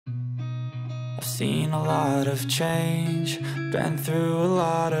I've seen a lot of change, been through a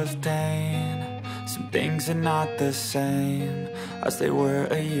lot of pain. Some things are not the same as they were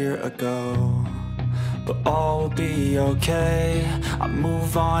a year ago, but all will be okay. I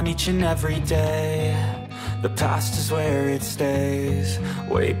move on each and every day. The past is where it stays,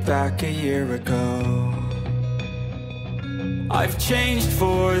 way back a year ago. I've changed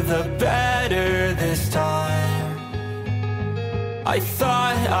for the better this time. I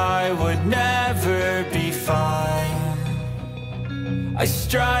thought I would never be fine. I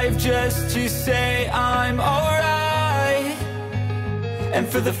strive just to say I'm alright, and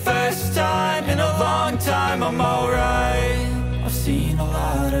for the first time in a long time I'm alright. I've seen a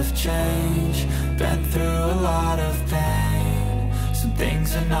lot of change, been through a lot of pain. Some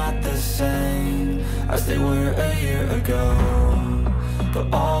things are not the same as they were a year ago,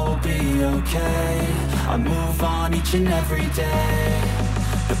 but all will be okay. I move on each and every day.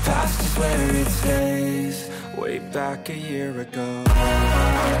 The past is where it stays, way back a year ago.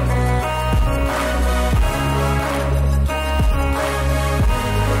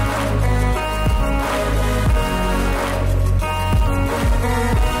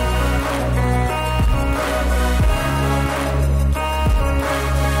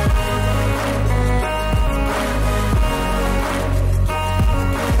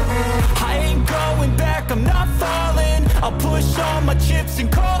 I'm not falling, I'll push all my chips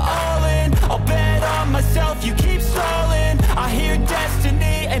and call all in. I'll bet on myself, you keep stalling. I hear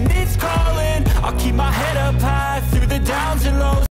destiny and it's calling. I'll keep my head up high through the downs and lows.